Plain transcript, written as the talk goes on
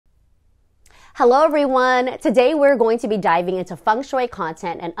Hello everyone! Today we're going to be diving into Feng Shui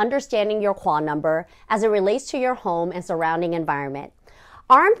content and understanding your Kua number as it relates to your home and surrounding environment.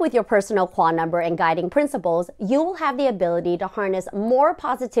 Armed with your personal Kua number and guiding principles, you will have the ability to harness more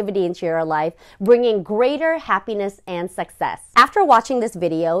positivity into your life, bringing greater happiness and success. After watching this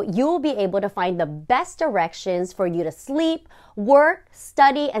video, you will be able to find the best directions for you to sleep, work,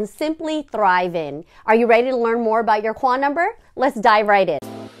 study, and simply thrive in. Are you ready to learn more about your Kua number? Let's dive right in.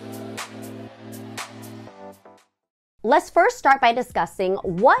 Let's first start by discussing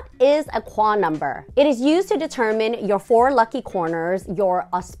what is a Kua number. It is used to determine your 4 lucky corners, your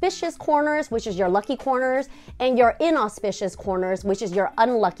auspicious corners, which is your lucky corners, and your inauspicious corners, which is your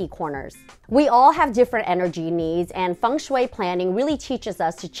unlucky corners. We all have different energy needs, and Feng Shui planning really teaches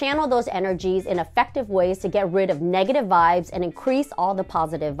us to channel those energies in effective ways to get rid of negative vibes and increase all the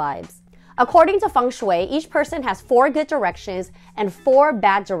positive vibes. According to Feng Shui, each person has 4 good directions and 4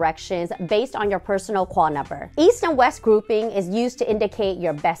 bad directions based on your personal Kua number. East and West grouping is used to indicate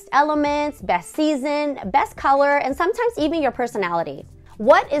your best elements, best season, best color, and sometimes even your personality.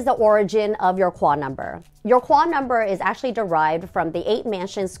 What is the origin of your Kua number? Your Kua number is actually derived from the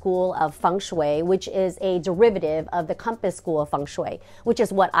 8-mansion school of Feng Shui, which is a derivative of the compass school of Feng Shui, which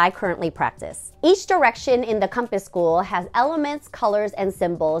is what I currently practice. Each direction in the compass school has elements, colors, and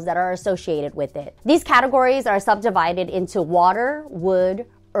symbols that are associated with it. These categories are subdivided into water, wood,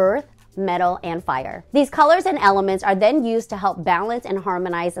 earth, metal, and fire. These colors and elements are then used to help balance and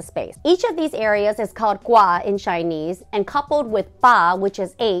harmonize a space. Each of these areas is called Kua in Chinese, and coupled with Ba, which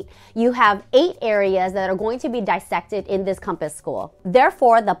is 8, you have 8 areas that are going to be dissected in this compass school.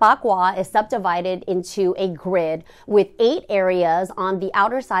 Therefore, the Ba Kua is subdivided into a grid with 8 areas on the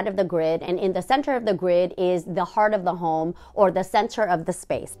outer side of the grid, and in the center of the grid is the heart of the home or the center of the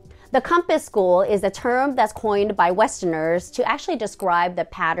space. The compass school is a term that's coined by Westerners to actually describe the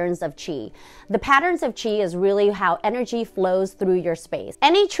patterns of Qi. The patterns of Qi is really how energy flows through your space.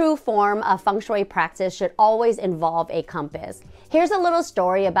 Any true form of Feng Shui practice should always involve a compass. Here's a little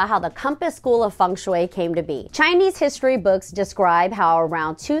story about how the compass school of Feng Shui came to be. Chinese history books describe how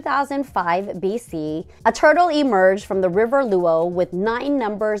around 2005 BC, a turtle emerged from the river Luo with 9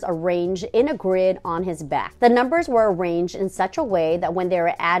 numbers arranged in a grid on his back. The numbers were arranged in such a way that when they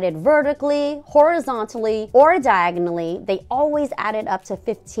were added vertically, horizontally, or diagonally, they always added up to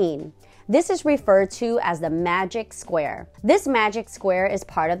 15. This is referred to as the magic square. This magic square is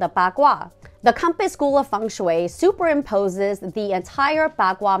part of the Ba Kua. The compass school of Feng Shui superimposes the entire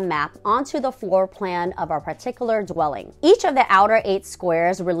Ba Kua map onto the floor plan of a particular dwelling. Each of the outer 8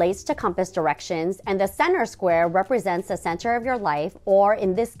 squares relates to compass directions, and the center square represents the center of your life, or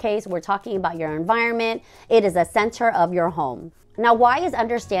in this case, we're talking about your environment. It is the center of your home. Now, why is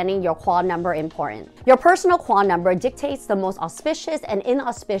understanding your Kua number important? Your personal Kua number dictates the most auspicious and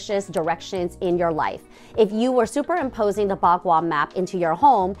inauspicious directions in your life. If you were superimposing the Ba Kua map into your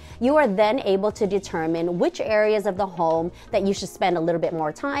home, you are then able to determine which areas of the home that you should spend a little bit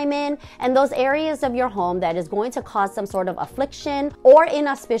more time in, and those areas of your home that is going to cause some sort of affliction or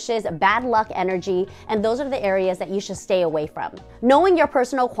inauspicious bad luck energy, and those are the areas that you should stay away from. Knowing your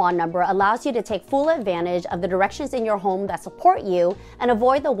personal Kua number allows you to take full advantage of the directions in your home that support you and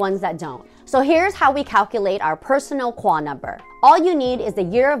avoid the ones that don't. So here's how we calculate our personal Kua number. All you need is the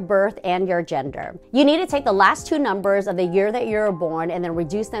year of birth and your gender. You need to take the last 2 numbers of the year that you were born and then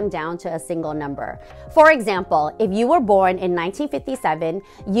reduce them down to a single number. For example, if you were born in 1957,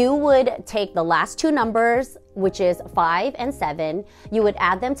 you would take the last 2 numbers, which is 5 and 7. You would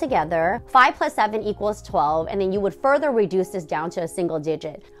add them together. 5 plus 7 equals 12, and then you would further reduce this down to a single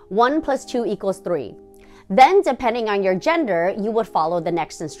digit. 1 plus 2 equals 3. Then, depending on your gender, you would follow the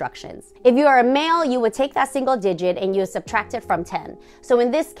next instructions. If you are a male, you would take that single digit and you would subtract it from 10. So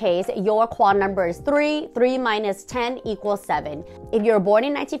in this case, your Kua number is 3. 3 minus 10 equals 7. If you were born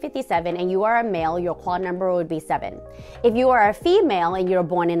in 1957 and you are a male, your Kua number would be 7. If you are a female and you were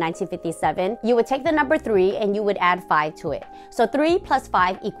born in 1957, you would take the number 3 and you would add 5 to it. So 3 plus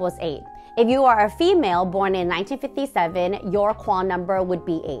 5 equals 8. If you are a female born in 1957, your Kua number would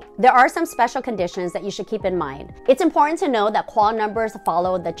be 8. There are some special conditions that you should keep in mind. It's important to know that Kua numbers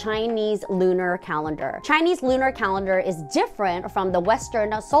follow the Chinese lunar calendar. Chinese lunar calendar is different from the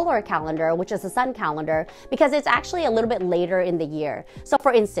Western solar calendar, which is the sun calendar, because it's actually a little bit later in the year. So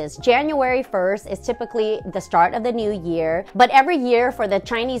for instance, January 1st is typically the start of the new year, but every year for the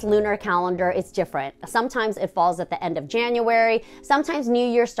Chinese lunar calendar, it's different. Sometimes it falls at the end of January, sometimes New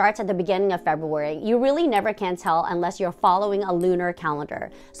Year starts at the beginning of February. You really never can tell unless you're following a lunar calendar.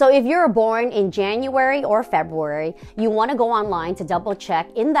 So if you're born in January or February, you want to go online to double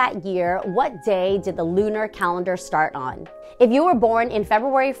check in that year what day did the lunar calendar start on. If you were born in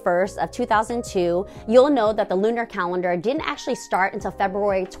February 1st of 2002, you'll know that the lunar calendar didn't actually start until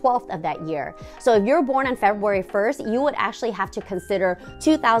February 12th of that year. So if you're born on February 1st, you would actually have to consider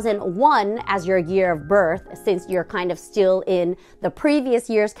 2001 as your year of birth, since you're kind of still in the previous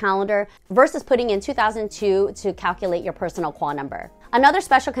year's calendar, versus putting in 2002 to calculate your personal Kua number. Another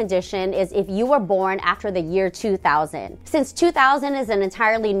special condition is if you were born after the year 2000. Since 2000 is an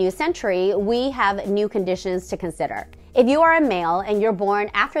entirely new century, we have new conditions to consider. If you are a male and you're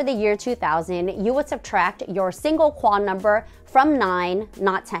born after the year 2000, you would subtract your single Kua number from 9,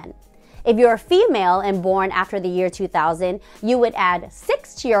 not 10. If you're a female and born after the year 2000, you would add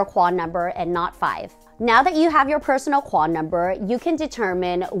 6 to your Kua number and not 5. Now that you have your personal Kua number, you can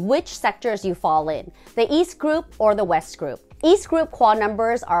determine which sectors you fall in, the East group or the West group. East group Kua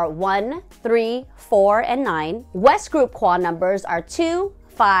numbers are 1, 3, 4, and 9. West group Kua numbers are 2,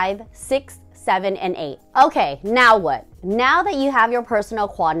 5, 6, 7, and 8. Okay, now what? Now that you have your personal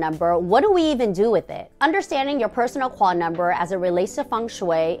Kua number, what do we even do with it? Understanding your personal Kua number as it relates to Feng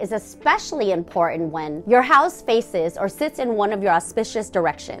Shui is especially important when your house faces or sits in one of your auspicious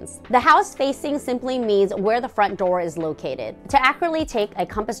directions. The house facing simply means where the front door is located. To accurately take a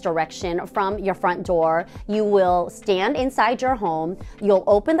compass direction from your front door, you will stand inside your home, you'll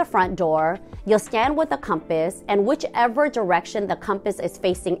open the front door, you'll stand with the compass, and whichever direction the compass is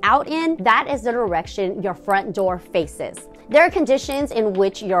facing out in, that is the direction your front door faces. There are conditions in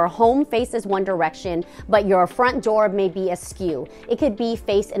which your home faces one direction, but your front door may be askew. It could be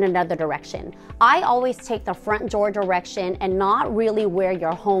faced in another direction. I always take the front door direction and not really where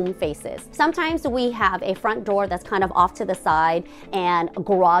your home faces. Sometimes we have a front door that's kind of off to the side and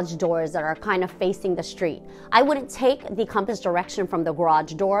garage doors that are kind of facing the street. I wouldn't take the compass direction from the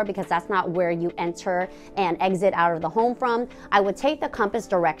garage door because that's not where you enter and exit out of the home from. I would take the compass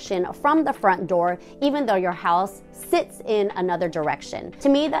direction from the front door, even though your house sits in another direction. To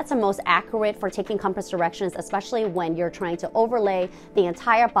me, that's the most accurate for taking compass directions, especially when you're trying to overlay the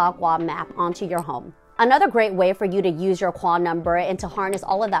entire Bagua map onto your home. Another great way for you to use your Kua number and to harness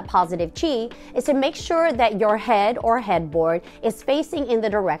all of that positive chi is to make sure that your head or headboard is facing in the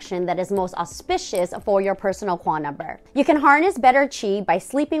direction that is most auspicious for your personal Kua number. You can harness better chi by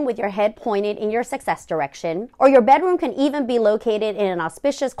sleeping with your head pointed in your success direction, or your bedroom can even be located in an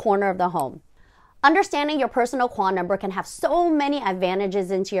auspicious corner of the home. Understanding your personal Kua number can have so many advantages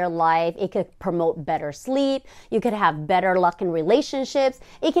into your life. It could promote better sleep. You could have better luck in relationships.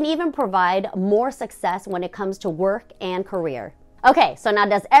 It can even provide more success when it comes to work and career. Okay, so now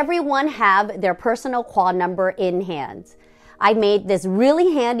does everyone have their personal Kua number in hand? I made this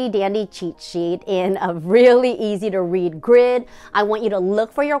really handy dandy cheat sheet in a really easy to read grid. I want you to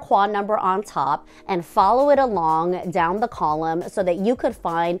look for your Kua number on top and follow it along down the column so that you could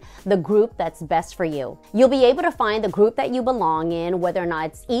find the group that's best for you. You'll be able to find the group that you belong in, whether or not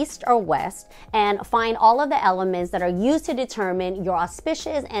it's East or West, and find all of the elements that are used to determine your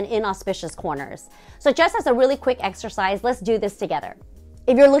auspicious and inauspicious corners. So just as a really quick exercise, let's do this together.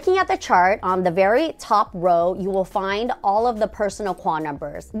 If you're looking at the chart, on the very top row, you will find all of the personal Kua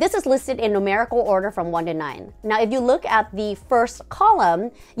numbers. This is listed in numerical order from 1 to 9. Now, if you look at the first column,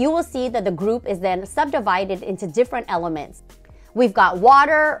 you will see that the group is then subdivided into different elements. We've got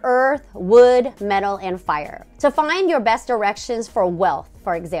water, earth, wood, metal, and fire. To find your best directions for wealth,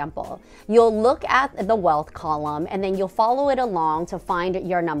 for example, you'll look at the wealth column and then you'll follow it along to find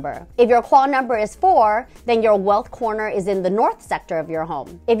your number. If your Kua number is 4, then your wealth corner is in the north sector of your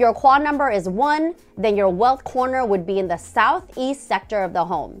home. If your Kua number is 1, then your wealth corner would be in the southeast sector of the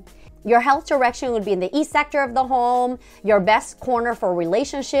home. Your health direction would be in the east sector of the home. Your best corner for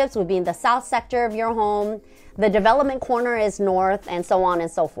relationships would be in the south sector of your home. The development corner is north, and so on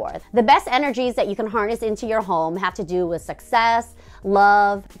and so forth. The best energies that you can harness into your home have to do with success,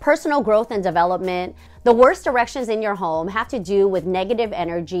 love, personal growth and development. The worst directions in your home have to do with negative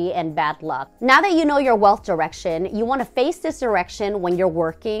energy and bad luck. Now that you know your wealth direction, you want to face this direction when you're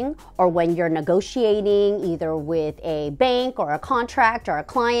working or when you're negotiating either with a bank or a contract or a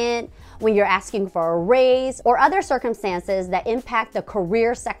client, when you're asking for a raise, or other circumstances that impact the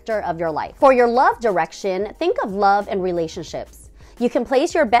career sector of your life. For your love direction, think of love and relationships. You can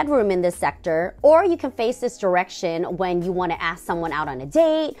place your bedroom in this sector, or you can face this direction when you want to ask someone out on a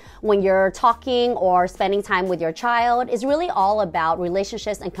date, when you're talking or spending time with your child. It's really all about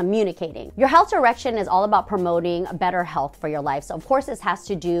relationships and communicating. Your health direction is all about promoting better health for your life. So of course this has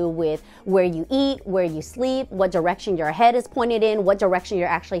to do with where you eat, where you sleep, what direction your head is pointed in, what direction you're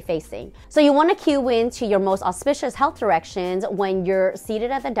actually facing. So you want to cue into your most auspicious health directions when you're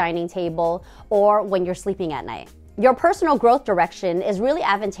seated at the dining table or when you're sleeping at night. Your personal growth direction is really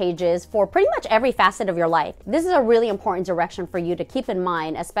advantageous for pretty much every facet of your life. This is a really important direction for you to keep in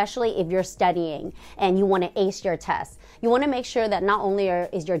mind, especially if you're studying and you want to ace your test. You want to make sure that not only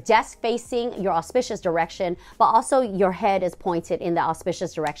is your desk facing your auspicious direction, but also your head is pointed in the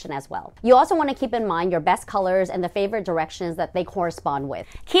auspicious direction as well. You also want to keep in mind your best colors and the favorite directions that they correspond with.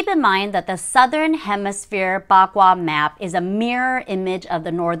 Keep in mind that the Southern Hemisphere Bagua map is a mirror image of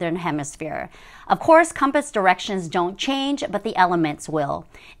the Northern Hemisphere. Of course, compass directions don't change, but the elements will.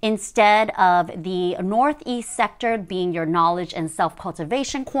 Instead of the northeast sector being your knowledge and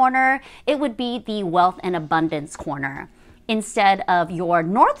self-cultivation corner, it would be the wealth and abundance corner. Instead of your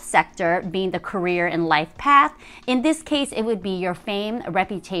north sector being the career and life path, in this case, it would be your fame,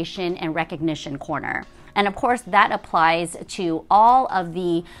 reputation, and recognition corner. And of course, that applies to all of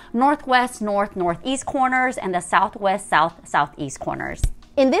the northwest, northeast corners and the southwest, southeast corners.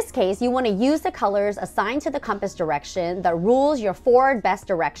 In this case, you want to use the colors assigned to the compass direction that rules your forward best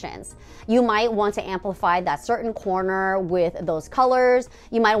directions. You might want to amplify that certain corner with those colors.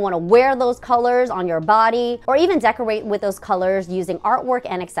 You might want to wear those colors on your body or even decorate with those colors using artwork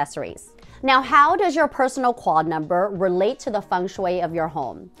and accessories. Now, how does your personal Kua number relate to the feng shui of your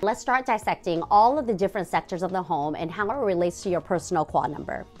home? Let's start dissecting all of the different sectors of the home and how it relates to your personal Kua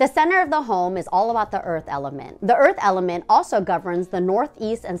number. The center of the home is all about the earth element. The earth element also governs the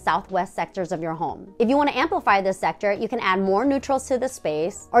northeast and southwest sectors of your home. If you want to amplify this sector, you can add more neutrals to the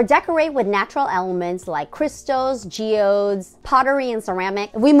space or decorate with natural elements like crystals, geodes, pottery, and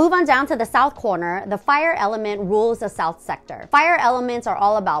ceramic. If we move on down to the south corner, the fire element rules the south sector. Fire elements are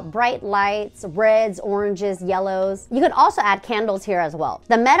all about bright light, reds, oranges, yellows. You can also add candles here as well.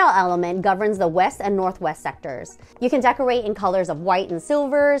 The metal element governs the west and northwest sectors. You can decorate in colors of white and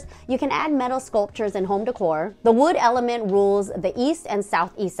silvers. You can add metal sculptures in home decor. The wood element rules the east and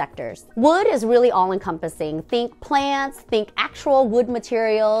southeast sectors. Wood is really all-encompassing. Think plants, think actual wood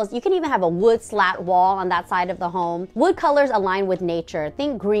materials. You can even have a wood slat wall on that side of the home. Wood colors align with nature.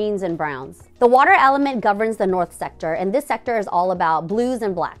 Think greens and browns. The water element governs the north sector, and this sector is all about blues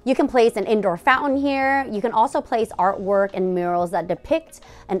and black. You can place an indoor fountain here. You can also place artwork and murals that depict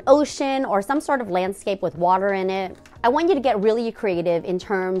an ocean or some sort of landscape with water in it. I want you to get really creative in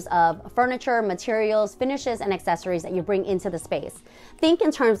terms of furniture, materials, finishes, and accessories that you bring into the space. Think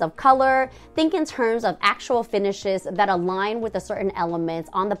in terms of color, think in terms of actual finishes that align with the certain elements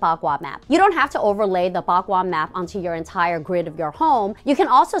on the Bagua map. You don't have to overlay the Bagua map onto your entire grid of your home. You can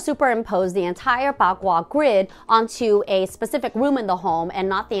also superimpose the entire Bagua grid onto a specific room in the home and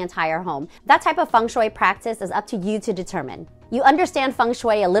not the entire home. That type of feng shui practice is up to you to determine. You understand feng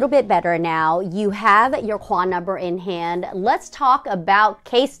shui a little bit better now. You have your Kua number in hand. Let's talk about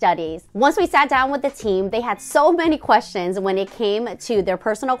case studies. Once we sat down with the team, they had so many questions when it came to their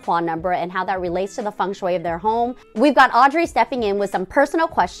personal Kua number and how that relates to the feng shui of their home. We've got Audrey stepping in with some personal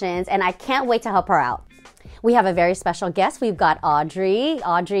questions, and I can't wait to help her out. We have a very special guest. We've got Audrey.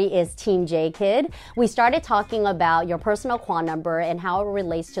 Audrey is Team J Kid. We started talking about your personal Kua number and how it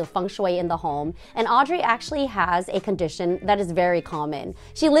relates to feng shui in the home. And Audrey actually has a condition that is very common.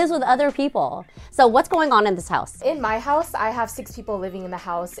 She lives with other people. So what's going on in this house? In my house, I have 6 people living in the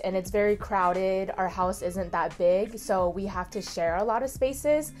house, and it's very crowded. Our house isn't that big, so we have to share a lot of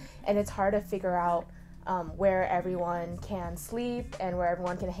spaces, and it's hard to figure out where everyone can sleep and where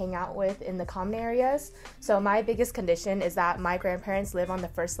everyone can hang out with in the common areas. So my biggest condition is that my grandparents live on the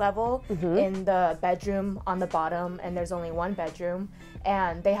first level in the bedroom on the bottom, and there's only one bedroom,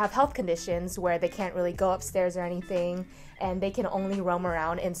 and they have health conditions where they can't really go upstairs or anything, and they can only roam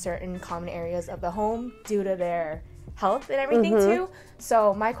around in certain common areas of the home due to their health and everything too.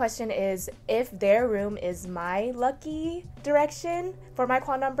 So my question is, if their room is my lucky direction for my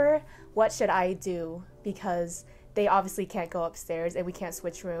Kua number, what should I do? Because they obviously can't go upstairs and we can't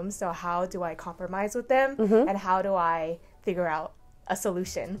switch rooms. So how do I compromise with them? And how do I figure out a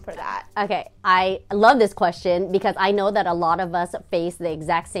solution for that? Okay, I love this question because I know that a lot of us face the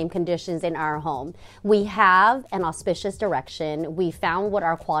exact same conditions in our home. We have an auspicious direction. We found what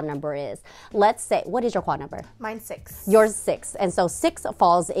our Kua number is. Let's say, what is your Kua number? Mine's 6. Yours 6. And so 6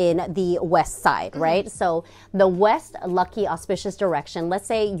 falls in the west side, right? So the west lucky auspicious direction, let's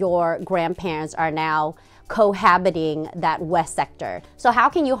say your grandparents are now cohabiting that west sector. So how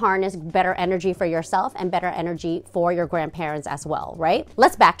can you harness better energy for yourself and better energy for your grandparents as well, right?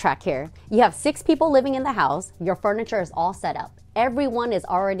 Let's backtrack here. You have 6 people living in the house. Your furniture is all set up. Everyone is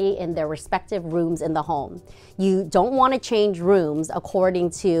already in their respective rooms in the home. You don't want to change rooms according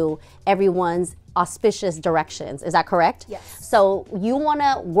to everyone's auspicious directions. Is that correct? Yes. So you want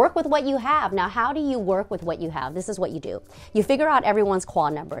to work with what you have. Now, how do you work with what you have? This is what you do. You figure out everyone's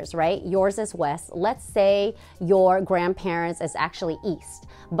Kua numbers, right? Yours is west. Let's say your grandparents is actually east,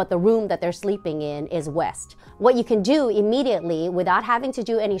 but the room that they're sleeping in is west. What you can do immediately without having to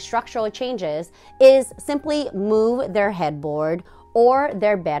do any structural changes is simply move their headboard or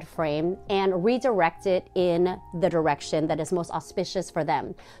their bed frame and redirect it in the direction that is most auspicious for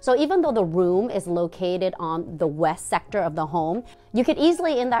them. So even though the room is located on the west sector of the home, you could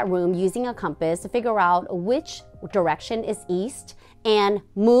easily in that room using a compass figure out which direction is east and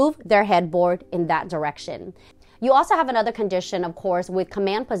move their headboard in that direction. You also have another condition, of course, with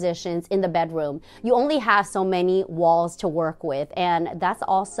command positions in the bedroom. You only have so many walls to work with, and that's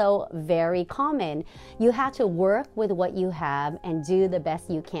also very common. You have to work with what you have and do the best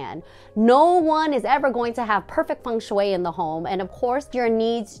you can. No one is ever going to have perfect feng shui in the home, and of course, your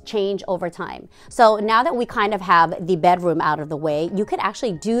needs change over time. So now that we kind of have the bedroom out of the way, you could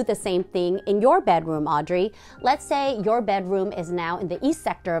actually do the same thing in your bedroom, Audrey. Let's say your bedroom is now in the east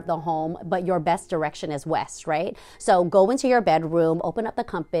sector of the home, but your best direction is west, right? So go into your bedroom, open up the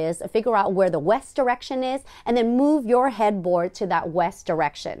compass, figure out where the west direction is, and then move your headboard to that west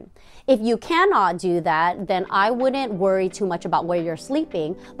direction. If you cannot do that, then I wouldn't worry too much about where you're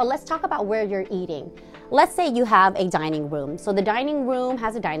sleeping, but let's talk about where you're eating. Let's say you have a dining room. So the dining room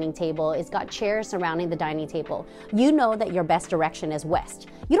has a dining table. It's got chairs surrounding the dining table. You know that your best direction is west.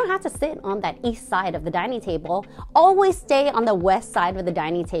 You don't have to sit on that east side of the dining table. Always stay on the west side of the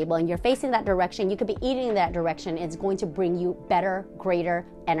dining table and you're facing that direction. You could be eating in that direction. It's going to bring you better, greater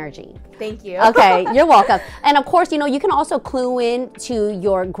energy. Thank you. Okay, you're welcome. And of course, you can also clue in to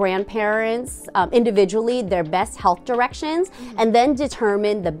your grandparents individually, their best health directions, and then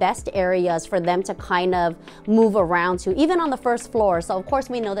determine the best areas for them to kind of move around to, even on the first floor. So of course,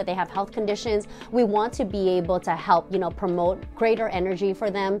 we know that they have health conditions. We want to be able to help, promote greater energy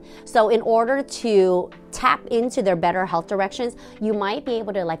for them. So in order to tap into their better health directions, you might be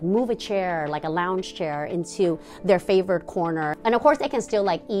able to move a chair, like a lounge chair, into their favorite corner. And of course, they can still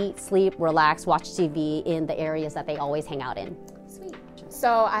eat, sleep, relax, watch TV in the areas that they always hang out in. Sweet. So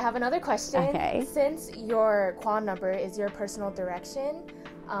I have another question. Okay. Since your Kua number is your personal direction,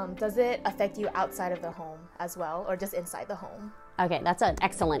 does it affect you outside of the home as well, or just inside the home? Okay, that's an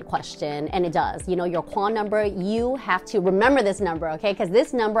excellent question, and it does. Your Kua number, you have to remember this number, okay? Because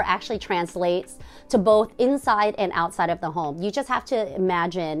this number actually translates to both inside and outside of the home. You just have to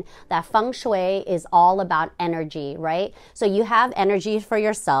imagine that feng shui is all about energy, right? So you have energy for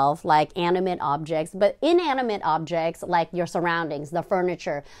yourself, like animate objects, but inanimate objects like your surroundings, the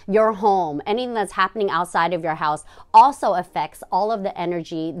furniture, your home, anything that's happening outside of your house also affects all of the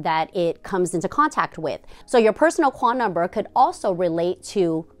energy that it comes into contact with. So your personal Kua number could also relate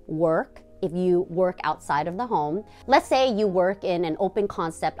to work. If you work outside of the home, let's say you work in an open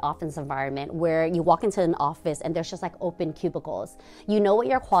concept office environment where you walk into an office and there's just open cubicles. You know what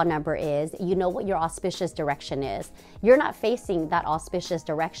your Kua number is. You know what your auspicious direction is. You're not facing that auspicious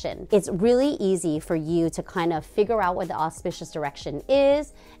direction. It's really easy for you to kind of figure out what the auspicious direction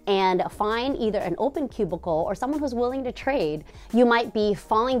is and find either an open cubicle or someone who's willing to trade. You might be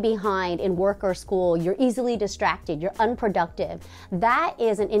falling behind in work or school. You're easily distracted. You're unproductive. That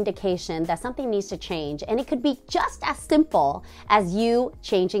is an indication that something needs to change. And it could be just as simple as you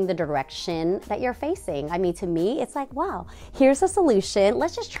changing the direction that you're facing. I mean, to me, it's wow, here's a solution.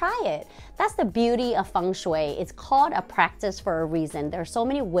 Let's just try it. That's the beauty of feng shui. It's called a practice for a reason. There are so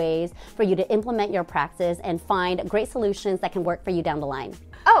many ways for you to implement your practice and find great solutions that can work for you down the line.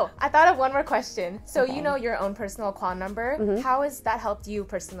 Oh, I thought of one more question. So Okay. you know your own personal Kua number. How has that helped you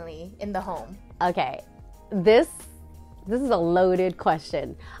personally in the home? Okay, this is a loaded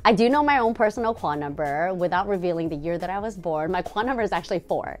question. I do know my own personal Kua number without revealing the year that I was born. My Kua number is actually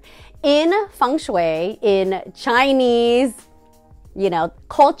 4. In feng shui, in Chinese,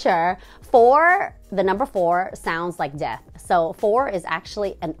 culture, the number 4 sounds like death. So 4 is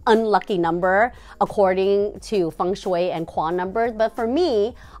actually an unlucky number according to feng shui and Kua numbers. But for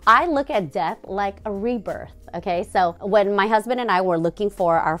me, I look at death like a rebirth. Okay, so when my husband and I were looking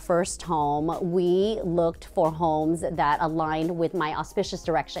for our first home, we looked for homes that aligned with my auspicious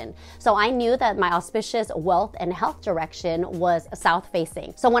direction. So I knew that my auspicious wealth and health direction was south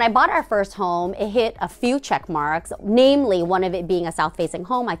facing. So when I bought our first home, it hit a few check marks, namely one of it being a south facing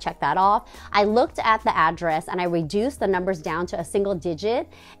home. I checked that off. I looked at the address and I reduced the numbers down to a single digit,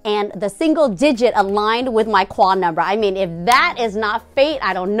 and the single digit aligned with my Kua number. I mean, if that is not fate,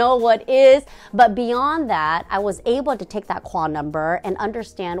 I don't know what is. But beyond that, I was able to take that Kua number and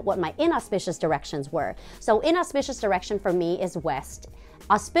understand what my inauspicious directions were. So inauspicious direction for me is west.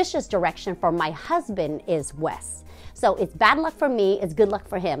 auspicious direction for my husband is west. So it's bad luck for me, it's good luck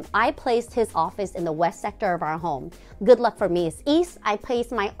for him. I placed his office in the west sector of our home. Good luck for me is east. I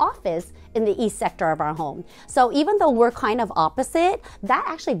placed my office in the east sector of our home. So even though we're kind of opposite, that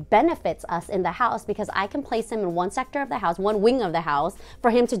actually benefits us in the house because I can place him in one sector of the house, one wing of the house, for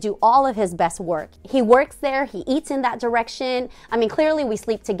him to do all of his best work. He works there, he eats in that direction. I mean, clearly we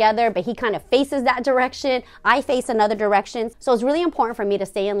sleep together, but he kind of faces that direction. I face another direction. So it's really important for me to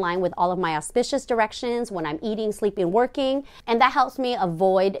stay in line with all of my auspicious directions when I'm eating, sleeping, working, and that helps me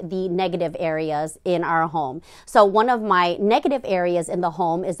avoid the negative areas in our home. So one of my negative areas in the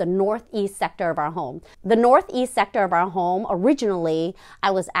home is the northeast sector of our home. The northeast sector of our home, originally,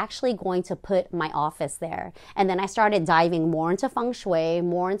 I was actually going to put my office there. And then I started diving more into Feng Shui,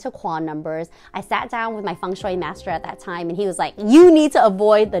 more into Kua numbers. I sat down with my Feng Shui master at that time and he was like, you need to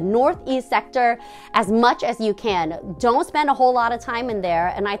avoid the northeast sector as much as you can. Don't spend a whole lot of time in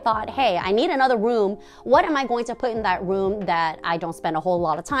there. And I thought, hey, I need another room. What am I going to put in that room that I don't spend a whole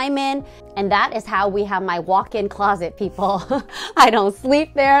lot of time in? And that is how we have my walk-in closet, people. I don't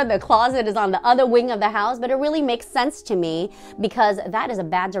sleep there. The closet is on the other wing of the house, but it really makes sense to me because that is a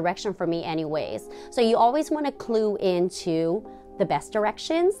bad direction for me anyways. So you always want to clue into the best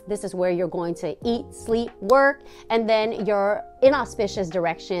directions. This is where you're going to eat, sleep, work, and then your inauspicious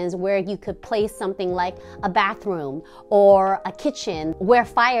directions where you could place something like a bathroom or a kitchen where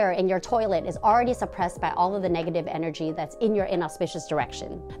fire in your toilet is already suppressed by all of the negative energy that's in your inauspicious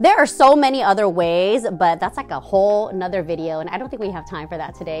direction. There are so many other ways, but that's like a whole another video and I don't think we have time for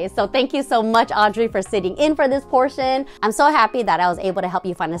that today. So thank you so much, Audrey, for sitting in for this portion. I'm so happy that I was able to help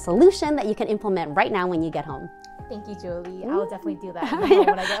you find a solution that you can implement right now when you get home. Thank you, Jolie. I will definitely do that when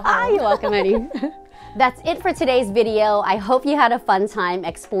I get home. You're welcome, Eddie. That's it for today's video. I hope you had a fun time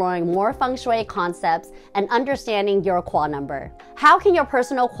exploring more Feng Shui concepts and understanding your Kua number. How can your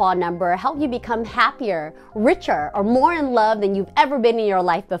personal Kua number help you become happier, richer, or more in love than you've ever been in your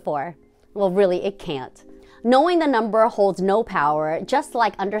life before? Well, really, it can't. Knowing the number holds no power, just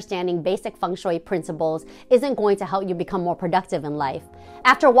like understanding basic Feng Shui principles isn't going to help you become more productive in life.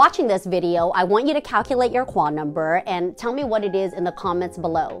 After watching this video, I want you to calculate your Kua number and tell me what it is in the comments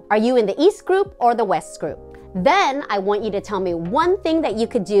below. Are you in the East group or the West group? Then I want you to tell me one thing that you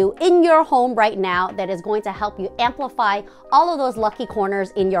could do in your home right now that is going to help you amplify all of those lucky corners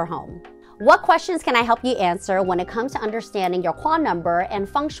in your home. What questions can I help you answer when it comes to understanding your Kua number and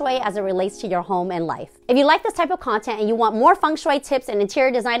Feng Shui as it relates to your home and life? If you like this type of content and you want more Feng Shui tips and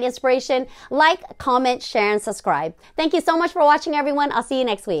interior design inspiration, like, comment, share, and subscribe. Thank you so much for watching, everyone. I'll see you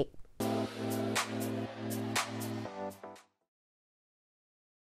next week.